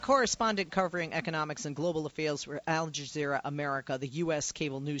Correspondent covering economics and global affairs for Al Jazeera America, the U.S.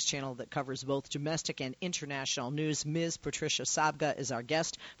 cable news channel that covers both domestic and international news. Ms. Patricia Sabga is our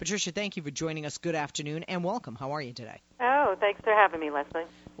guest. Patricia, thank you for joining us. Good afternoon and welcome. How are you today? Oh, thanks for having me, Leslie.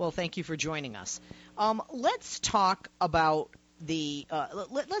 Well, thank you for joining us. Let's talk about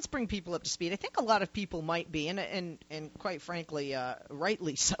let's bring people up to speed. I think a lot of people might be, and quite frankly,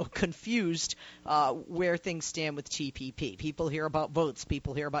 rightly so, confused where things stand with TPP. People hear about votes.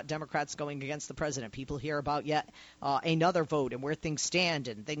 People hear about Democrats going against the president. People hear about yet another vote and where things stand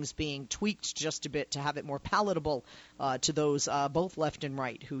and things being tweaked just a bit to have it more palatable to those both left and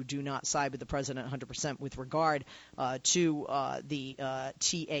right who do not side with the president 100% with regard to the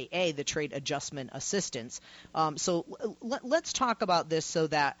TAA, the Trade Adjustment Assistance. So let's talk about this so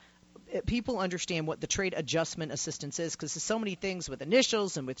that people understand what the Trade Adjustment Assistance is, because there's so many things with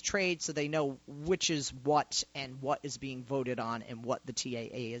initials and with trade, so they know which is what and what is being voted on and what the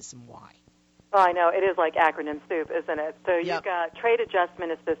TAA is and why. Well, I know. It is like acronym soup, isn't it? So you've got Trade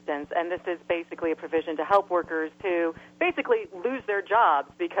Adjustment Assistance, and this is basically a provision to help workers who basically lose their jobs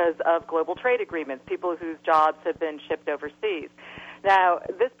because of global trade agreements, people whose jobs have been shipped overseas. Now,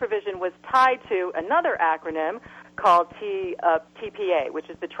 this provision was tied to another acronym called TPA, which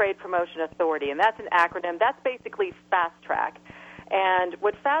is the Trade Promotion Authority, and that's an acronym. That's basically fast track. And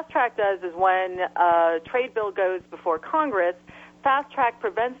what fast track does is when a trade bill goes before Congress, fast track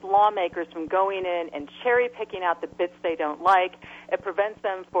prevents lawmakers from going in and cherry picking out the bits they don't like. It prevents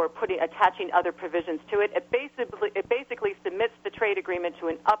them from attaching other provisions to it. It basically submits the trade agreement to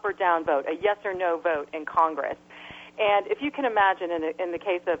an up or down vote, a yes or no vote in Congress. And if you can imagine, in the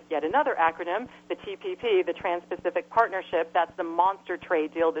case of yet another acronym, the TPP, the Trans-Pacific Partnership, that's the monster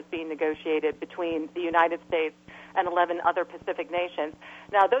trade deal that's being negotiated between the United States and 11 other Pacific nations.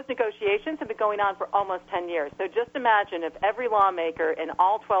 Now, those negotiations have been going on for almost 10 years. So just imagine if every lawmaker in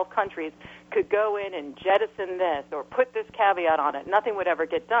all 12 countries could go in and jettison this or put this caveat on it. Nothing would ever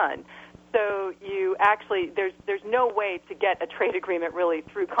get done. So you actually, there's no way to get a trade agreement really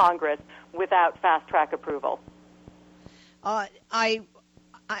through Congress without fast-track approval. I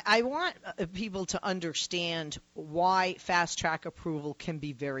want people to understand why fast-track approval can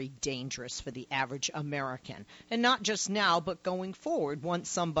be very dangerous for the average American, and not just now, but going forward once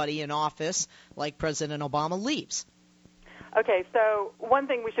somebody in office like President Obama leaves. Okay, so one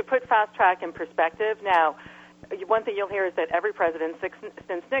thing, we should put fast-track in perspective. Now, one thing you'll hear is that every president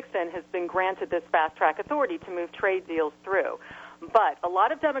since Nixon has been granted this fast-track authority to move trade deals through. But a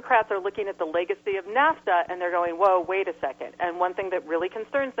lot of Democrats are looking at the legacy of NAFTA, and they're going, whoa, wait a second. And one thing that really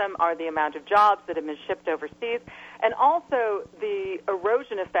concerns them are the amount of jobs that have been shipped overseas, and also the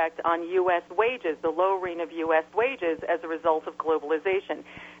erosion effect on U.S. wages, the lowering of U.S. wages as a result of globalization.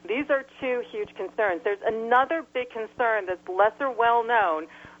 These are two huge concerns. There's another big concern that's lesser well-known,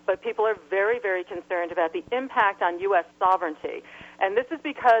 but people are very, very concerned about the impact on U.S. sovereignty. And this is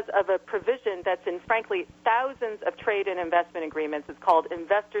because of a provision that's in, frankly, thousands of trade and investment agreements. It's called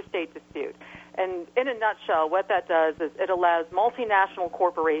investor-state dispute. And in a nutshell, what that does is it allows multinational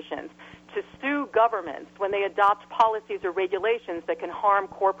corporations to sue governments when they adopt policies or regulations that can harm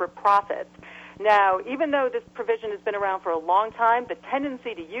corporate profits. Now, even though this provision has been around for a long time, the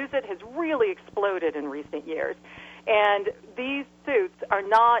tendency to use it has really exploded in recent years. And these suits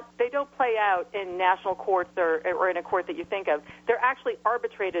they don't play out in national courts or in a court that you think of. They're actually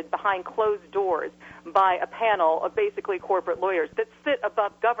arbitrated behind closed doors by a panel of basically corporate lawyers that sit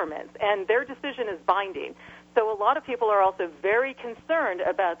above governments, and their decision is binding. So a lot of people are also very concerned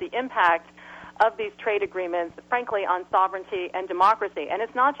about the impact of these trade agreements, frankly, on sovereignty and democracy. And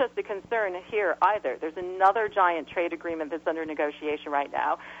it's not just a concern here either. There's another giant trade agreement that's under negotiation right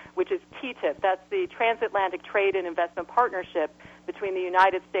now, which is TTIP. That's the Transatlantic Trade and Investment Partnership between the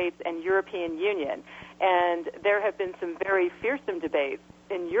United States and European Union. And there have been some very fearsome debates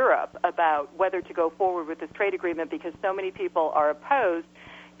in Europe about whether to go forward with this trade agreement because so many people are opposed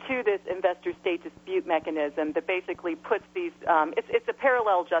to this investor-state dispute mechanism that basically puts these it's a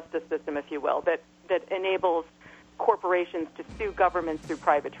parallel justice system, if you will, that enables corporations to sue governments through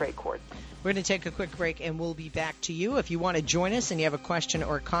private trade courts. We're going to take a quick break, and we'll be back to you. If you want to join us and you have a question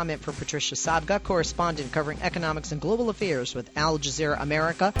or a comment for Patricia Sabga, correspondent covering economics and global affairs with Al Jazeera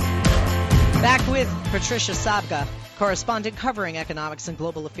America. Back with Patricia Sabga, correspondent covering economics and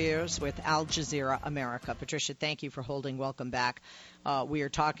global affairs with Al Jazeera America. Patricia, thank you for holding. Welcome back. We are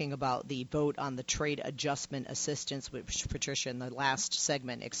talking about the vote on the Trade Adjustment Assistance, which Patricia in the last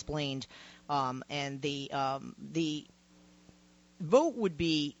segment explained, and the vote would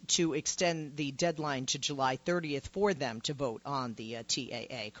be to extend the deadline to July 30th for them to vote on the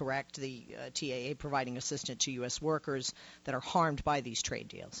TAA, correct? The TAA providing assistance to U.S. workers that are harmed by these trade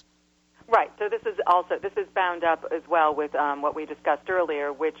deals. Right. So this is bound up as well with what we discussed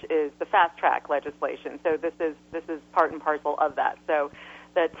earlier, which is the fast track legislation. So this is part and parcel of that. So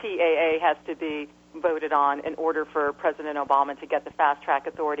the TAA has to be voted on in order for President Obama to get the fast track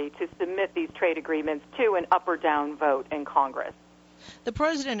authority to submit these trade agreements to an up or down vote in Congress. The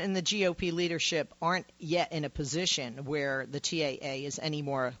president and the GOP leadership aren't yet in a position where the TAA is any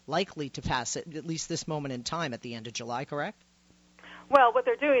more likely to pass it, at least this moment in time at the end of July, correct? Well, what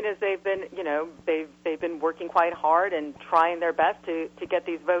they're doing is they've been working quite hard and trying their best to get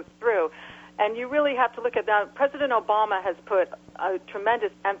these votes through. And you really have to look at that. President Obama has put a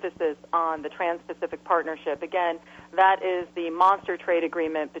tremendous emphasis on the Trans-Pacific Partnership. Again, that is the monster trade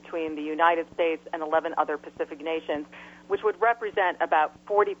agreement between the United States and 11 other Pacific nations, which would represent about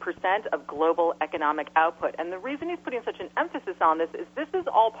 40% of global economic output. And the reason he's putting such an emphasis on this is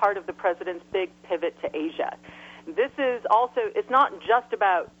all part of the president's big pivot to Asia. This is also, it's not just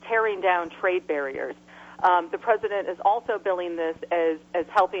about tearing down trade barriers. The president is also billing this as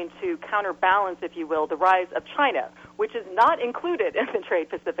helping to counterbalance, if you will, the rise of China, which is not included in the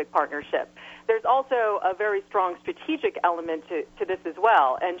Trade-Pacific Partnership. There's also a very strong strategic element to this as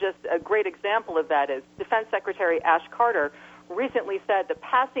well. And just a great example of that is Defense Secretary Ash Carter recently said that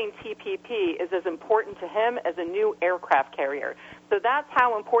passing TPP is as important to him as a new aircraft carrier. So that's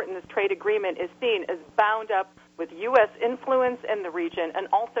how important this trade agreement is seen as bound up with U.S. influence in the region and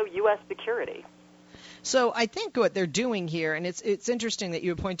also U.S. security. So I think what they're doing here, and it's interesting that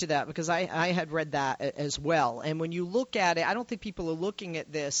you point to that because I had read that as well. And when you look at it, I don't think people are looking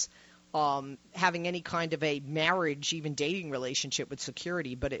at this having any kind of a marriage, even dating relationship with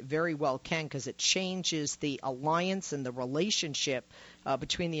security, but it very well can because it changes the alliance and the relationship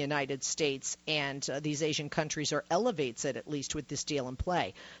between the United States and these Asian countries, or elevates it at least with this deal in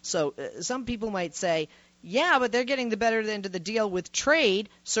play. So some people might say, yeah, but they're getting the better end of the deal with trade.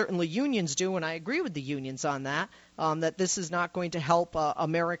 Certainly unions do, and I agree with the unions on that, that this is not going to help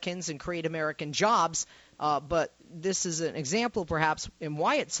Americans and create American jobs. But this is an example, perhaps, in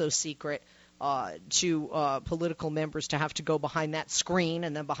why it's so secret to political members to have to go behind that screen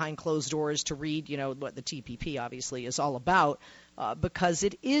and then behind closed doors to read, what the TPP obviously is all about, because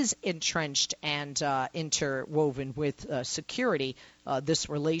it is entrenched and interwoven with security, this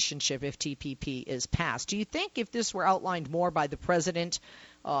relationship, if TPP is passed. Do you think if this were outlined more by the president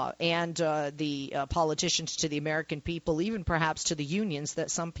and the politicians to the American people, even perhaps to the unions, that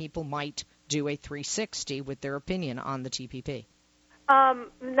some people might do a 360 with their opinion on the TPP?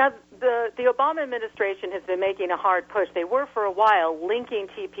 Now, the Obama administration has been making a hard push. They were, for a while, linking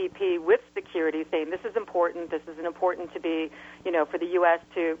TPP with security, saying this is important to be, for the U.S.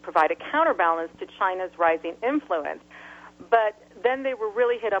 to provide a counterbalance to China's rising influence. But then they were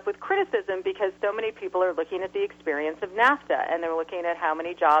really hit up with criticism because so many people are looking at the experience of NAFTA, and they're looking at how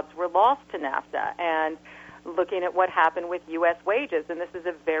many jobs were lost to NAFTA, and looking at what happened with U.S. wages, and this is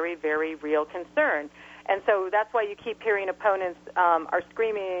a very, very real concern. And so that's why you keep hearing opponents are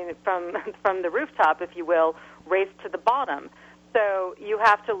screaming from the rooftop, if you will, race to the bottom. So you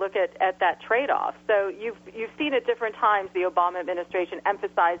have to look at that trade-off. So you've seen at different times the Obama administration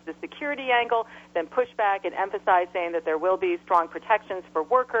emphasize the security angle, then push back and emphasize saying that there will be strong protections for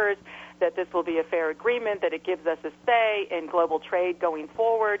workers, that this will be a fair agreement, that it gives us a say in global trade going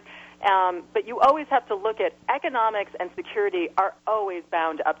forward. But you always have to look at economics and security are always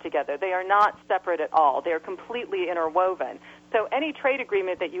bound up together. They are not separate at all. They are completely interwoven. So any trade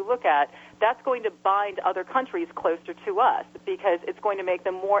agreement that you look at, that's going to bind other countries closer to us because it's going to make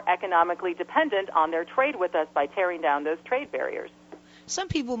them more economically dependent on their trade with us by tearing down those trade barriers. Some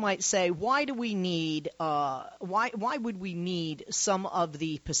people might say, why do we need? Why would we need some of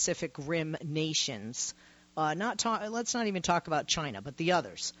the Pacific Rim nations? Let's not even talk about China, but the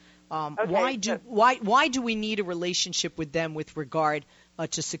others. Why do we need a relationship with them with regard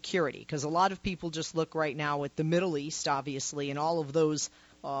to security? Because a lot of people just look right now at the Middle East, obviously, and all of those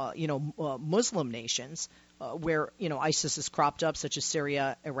Muslim nations where ISIS has cropped up, such as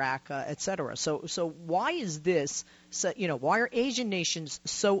Syria, Iraq, etc. So why is this? Why are Asian nations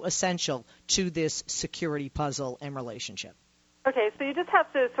so essential to this security puzzle and relationship? Okay, so you just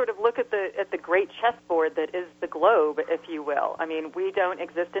have to sort of look at the great chessboard that is the globe, if you will. I mean, we don't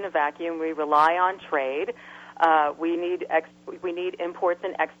exist in a vacuum. We rely on trade. We need imports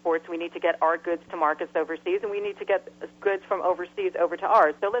and exports. We need to get our goods to markets overseas, and we need to get goods from overseas over to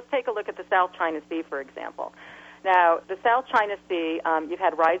ours. So let's take a look at the South China Sea, for example. Now, the South China Sea, you've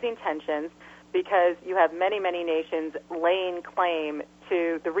had rising tensions because you have many, many nations laying claim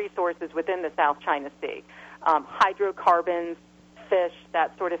to the resources within the South China Sea, hydrocarbons, fish,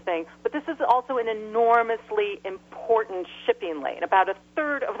 that sort of thing. But this is also an enormously important shipping lane. About a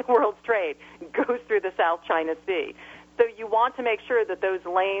third of the world's trade goes through the South China Sea. So you want to make sure that those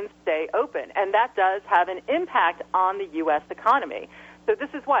lanes stay open, and that does have an impact on the U.S. economy. So this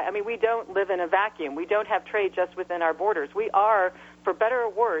is why, we don't live in a vacuum. We don't have trade just within our borders. We are, for better or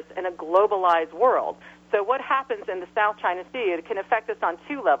worse, in a globalized world. So what happens in the South China Sea, it can affect us on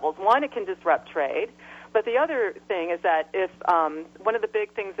two levels. One, it can disrupt trade. But the other thing is that if one of the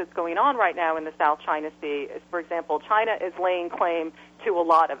big things that's going on right now in the South China Sea is, for example, China is laying claim to a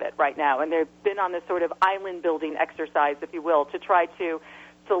lot of it right now, and they've been on this sort of island-building exercise, if you will, to try to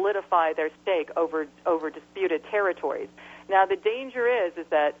solidify their stake over disputed territories. Now, the danger is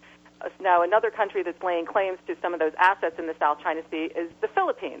that now another country that's laying claims to some of those assets in the South China Sea is the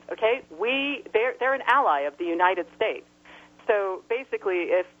Philippines. Okay, they're an ally of the United States. So basically,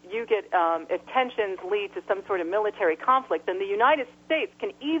 if tensions lead to some sort of military conflict, then the United States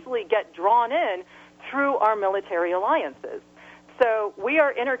can easily get drawn in through our military alliances. So we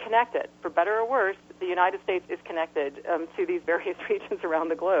are interconnected. For better or worse, the United States is connected to these various regions around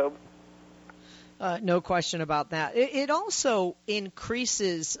the globe. No question about that. It also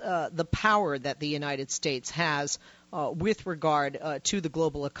increases the power that the United States has with regard to the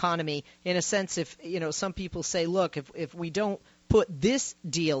global economy. In a sense, if some people say, look, if we don't put this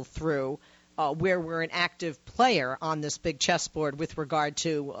deal through, where we're an active player on this big chessboard with regard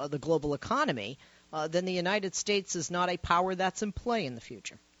to the global economy, then the United States is not a power that's in play in the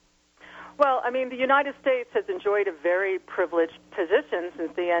future. Well, the United States has enjoyed a very privileged position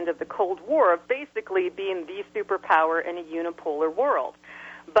since the end of the Cold War of basically being the superpower in a unipolar world.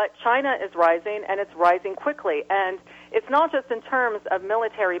 But China is rising, and it's rising quickly. And it's not just in terms of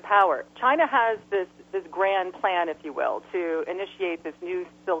military power. China has this grand plan, if you will, to initiate this new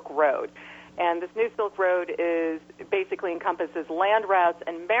Silk Road. And this new Silk Road basically encompasses land routes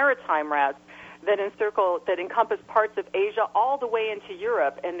and maritime routes that encompass parts of Asia all the way into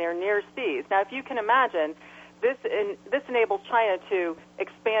Europe and their near seas. Now, if you can imagine, this enables China to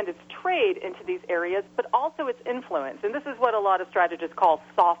expand its trade into these areas, but also its influence. And this is what a lot of strategists call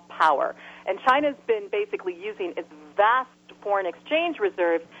soft power. And China's been basically using its vast foreign exchange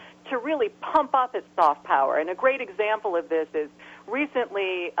reserves to really pump up its soft power. And a great example of this is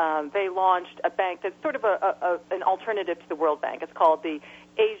recently they launched a bank that's sort of an alternative to the World Bank. It's called the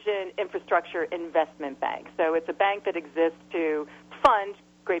Asian Infrastructure Investment Bank. So it's a bank that exists to fund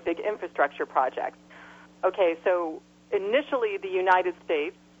great big infrastructure projects. Okay, so initially the United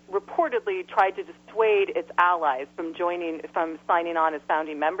States reportedly tried to dissuade its allies from signing on as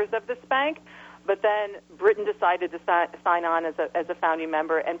founding members of this bank, but then Britain decided to sign on as a founding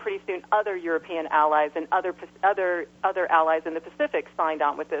member, and pretty soon other European allies and other allies in the Pacific signed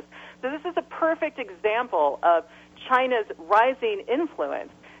on with this. So this is a perfect example of China's rising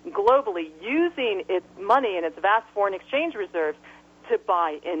influence globally, using its money and its vast foreign exchange reserves to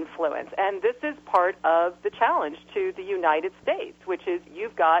buy influence. And this is part of the challenge to the United States, which is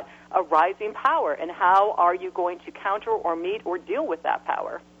you've got a rising power, and how are you going to counter or meet or deal with that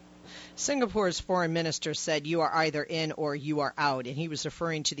power? Singapore's foreign minister said you are either in or you are out, and he was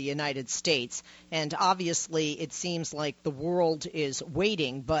referring to the United States. And obviously it seems like the world is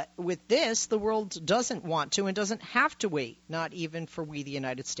waiting, but with this, the world doesn't want to and doesn't have to wait, not even for we, the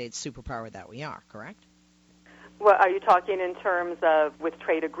United States superpower that we are, correct? Well, are you talking in terms of with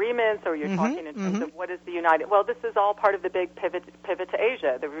trade agreements, or you're talking in terms of what is the United? Well, this is all part of the big pivot to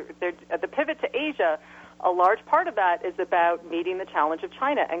Asia. The pivot to Asia, a large part of that is about meeting the challenge of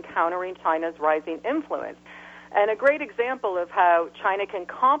China and countering China's rising influence. And a great example of how China can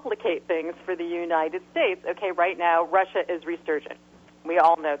complicate things for the United States, okay, right now Russia is resurgent. We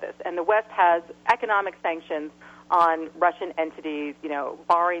all know this. And the West has economic sanctions on Russian entities,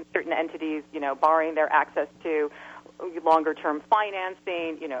 barring certain entities, barring their access to longer-term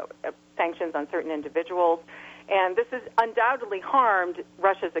financing, sanctions on certain individuals. And this has undoubtedly harmed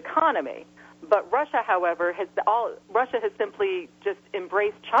Russia's economy. But Russia, however, has simply just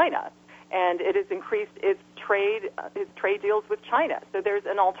embraced China, and it has increased its trade deals with China. So there's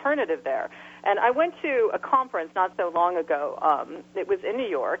an alternative there. And I went to a conference not so long ago. It was in New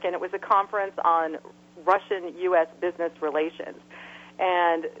York, and it was a conference on Russian-U.S. business relations.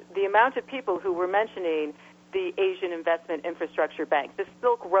 And the amount of people who were mentioning the Asian Investment Infrastructure Bank, the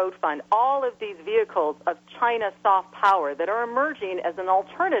Silk Road Fund, all of these vehicles of China soft power that are emerging as an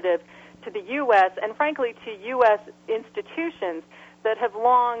alternative to the U.S. and, frankly, to U.S. institutions that have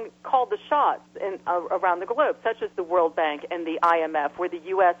long called the shots around the globe, such as the World Bank and the IMF, where the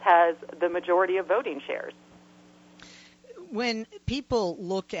U.S. has the majority of voting shares. When people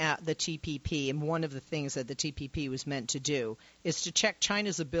look at the TPP, and one of the things that the TPP was meant to do is to check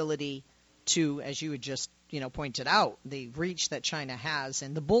China's ability to, as you had just pointed out, the reach that China has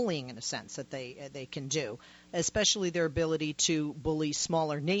and the bullying, in a sense, that they can do, especially their ability to bully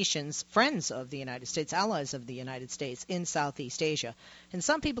smaller nations, friends of the United States, allies of the United States in Southeast Asia. And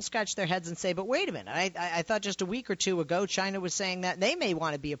some people scratch their heads and say, but wait a minute, I thought just a week or two ago China was saying that they may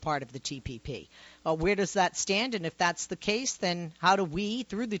want to be a part of the TPP. Where does that stand? And if that's the case, then how do we,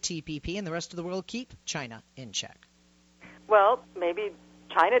 through the TPP and the rest of the world, keep China in check? Well, maybe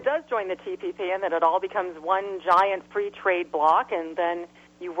China does join the TPP and then it all becomes one giant free trade bloc, and then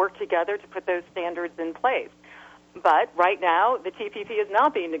you work together to put those standards in place. But right now, the TPP is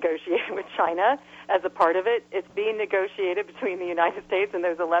not being negotiated with China as a part of it. It's being negotiated between the United States and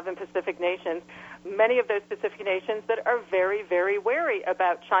those 11 Pacific nations, many of those Pacific nations that are very, very wary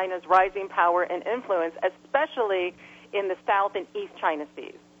about China's rising power and influence, especially in the South and East China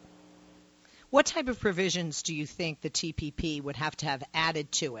Seas. What type of provisions do you think the TPP would have to have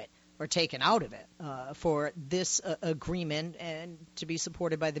added to it or taken out of it for this agreement and to be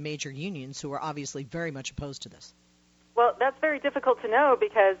supported by the major unions, who are obviously very much opposed to this? Well, that's very difficult to know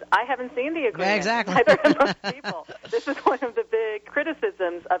because I haven't seen the agreement. Yeah, exactly. Neither have most people. This is one of the big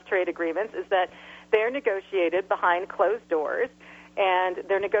criticisms of trade agreements, is that they're negotiated behind closed doors, and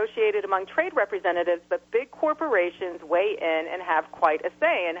they're negotiated among trade representatives, but big corporations weigh in and have quite a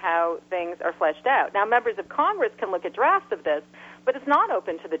say in how things are fleshed out. Now, members of Congress can look at drafts of this, but it's not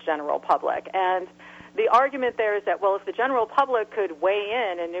open to the general public. And the argument there is that, well, if the general public could weigh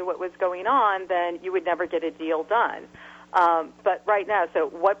in and knew what was going on, then you would never get a deal done. But right now, so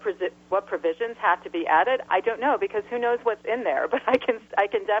what provisions have to be added? I don't know, because who knows what's in there. But I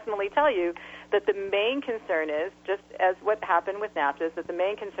can definitely tell you that the main concern is, just as what happened with NAFTA, is that the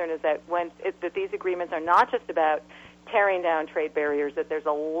main concern is that that these agreements are not just about tearing down trade barriers, that there's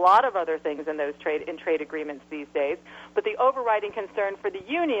a lot of other things in those trade agreements these days. But the overriding concern for the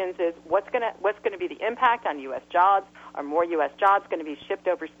unions is what's going to be the impact on U.S. jobs? Are more U.S. jobs going to be shipped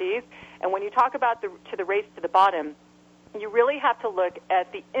overseas? And when you talk about the race to the bottom, you really have to look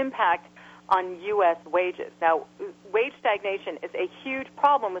at the impact on U.S. wages. Now, wage stagnation is a huge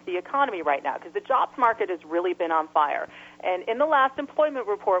problem with the economy right now because the jobs market has really been on fire. And in the last employment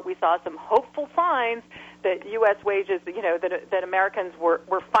report, we saw some hopeful signs that U.S. wages, that Americans were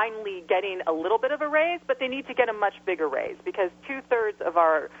finally getting a little bit of a raise, but they need to get a much bigger raise because 2/3 of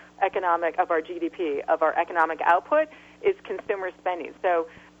our GDP, of our economic output, is consumer spending. So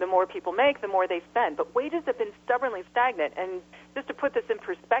the more people make, the more they spend. But wages have been stubbornly stagnant. And just to put this in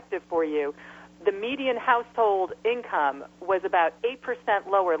perspective for you, the median household income was about 8%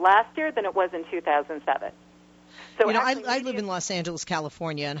 lower last year than it was in 2007. So I live in Los Angeles,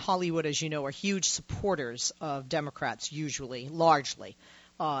 California, and Hollywood, as you know, are huge supporters of Democrats, usually, largely.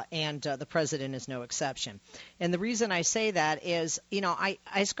 And the president is no exception. And the reason I say that is,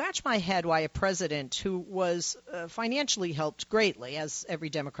 I scratch my head why a president who was financially helped greatly, as every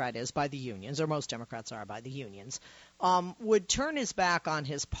Democrat is by the unions, or most Democrats are by the unions, would turn his back on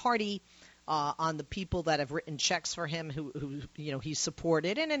his party, on the people that have written checks for him, who he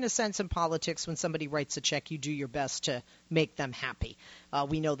supported. And in a sense, in politics, when somebody writes a check, you do your best to make them happy.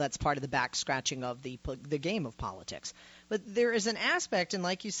 We know that's part of the back scratching of the game of politics. But there is an aspect, and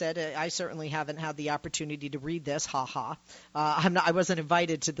like you said, I certainly haven't had the opportunity to read this. I wasn't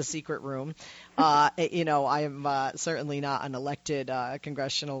invited to the secret room. I am certainly not an elected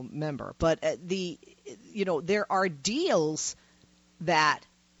congressional member. But there are deals that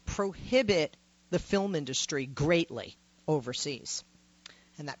prohibit the film industry greatly overseas,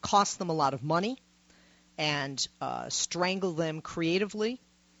 and that costs them a lot of money and strangle them creatively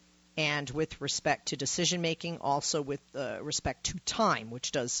and with respect to decision making, also with respect to time,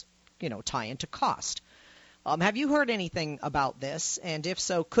 which does tie into cost. Have you heard anything about this? And if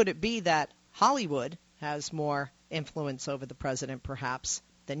so, could it be that Hollywood has more influence over the president perhaps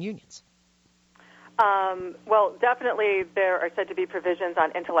than unions? Well, definitely there are said to be provisions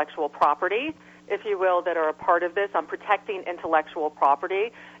on intellectual property, if you will, that are a part of this, on protecting intellectual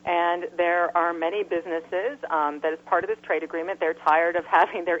property. And there are many businesses that is part of this trade agreement. They're tired of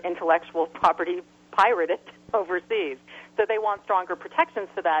having their intellectual property pirated overseas. So they want stronger protections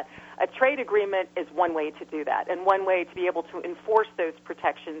for that. A trade agreement is one way to do that, and one way to be able to enforce those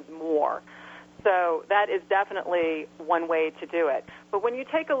protections more. So that is definitely one way to do it. But when you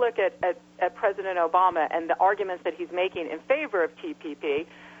take a look at President Obama and the arguments that he's making in favor of TPP,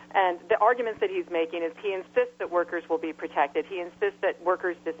 And the arguments that he's making is he insists that workers will be protected. He insists that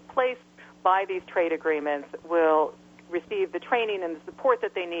workers displaced by these trade agreements will receive the training and the support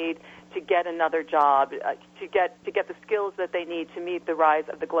that they need to get another job, to get the skills that they need to meet the rise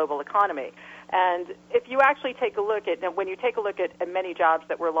of the global economy. And if you actually take a look at, when you take a look at many jobs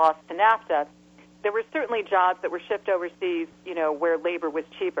that were lost to NAFTA, there were certainly jobs that were shipped overseas, where labor was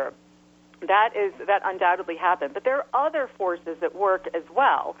cheaper. That undoubtedly happened. But there are other forces at work as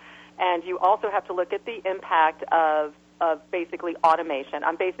well. And you also have to look at the impact of basically automation,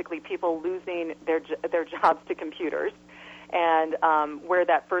 on basically people losing their jobs to computers. And where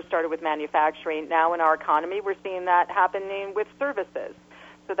that first started with manufacturing, now in our economy, we're seeing that happening with services.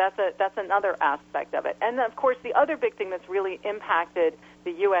 So that's another aspect of it. And, of course, the other big thing that's really impacted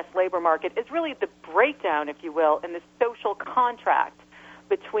the U.S. labor market is really the breakdown, if you will, in the social contract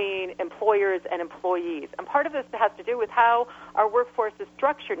between employers and employees. And part of this has to do with how our workforce is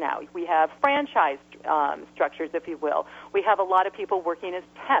structured now. We have franchise structures, if you will. We have a lot of people working as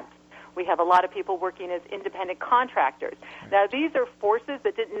temps. We have a lot of people working as independent contractors. Now, these are forces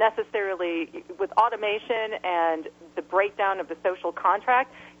that didn't necessarily, with automation and the breakdown of the social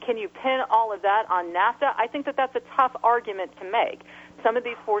contract, can you pin all of that on NAFTA? I think that that's a tough argument to make. Some of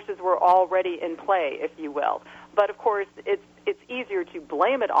these forces were already in play, if you will. But, of course, it's easier to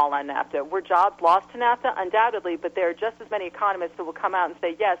blame it all on NAFTA. Were jobs lost to NAFTA? Undoubtedly, but there are just as many economists who will come out and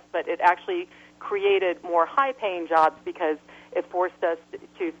say, yes, but it actually created more high-paying jobs because it forced us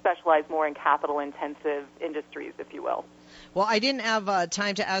to specialize more in capital-intensive industries, if you will. Well, I didn't have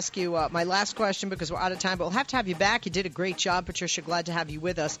time to ask you my last question because we're out of time, but we'll have to have you back. You did a great job, Patricia. Glad to have you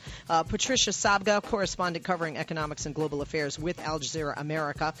with us. Patricia Sabga, correspondent covering economics and global affairs with Al Jazeera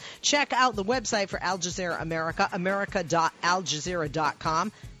America. Check out the website for Al Jazeera America,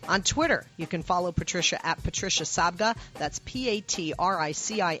 america.aljazeera.com. On Twitter, you can follow Patricia at Patricia Sabga. That's Patricia.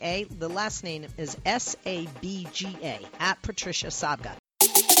 The last name is Sabga, at Patricia Sabga.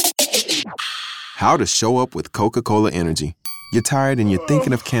 How to show up with Coca-Cola Energy. You're tired and you're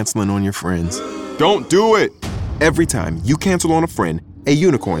thinking of canceling on your friends. Don't do it! Every time you cancel on a friend, a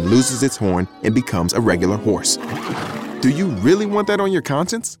unicorn loses its horn and becomes a regular horse. Do you really want that on your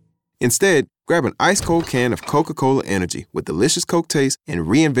conscience? Instead, grab an ice-cold can of Coca-Cola Energy with delicious Coke taste and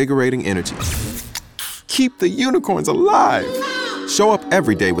reinvigorating energy. Keep the unicorns alive! Show up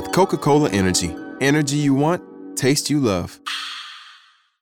every day with Coca-Cola Energy. Energy you want, taste you love.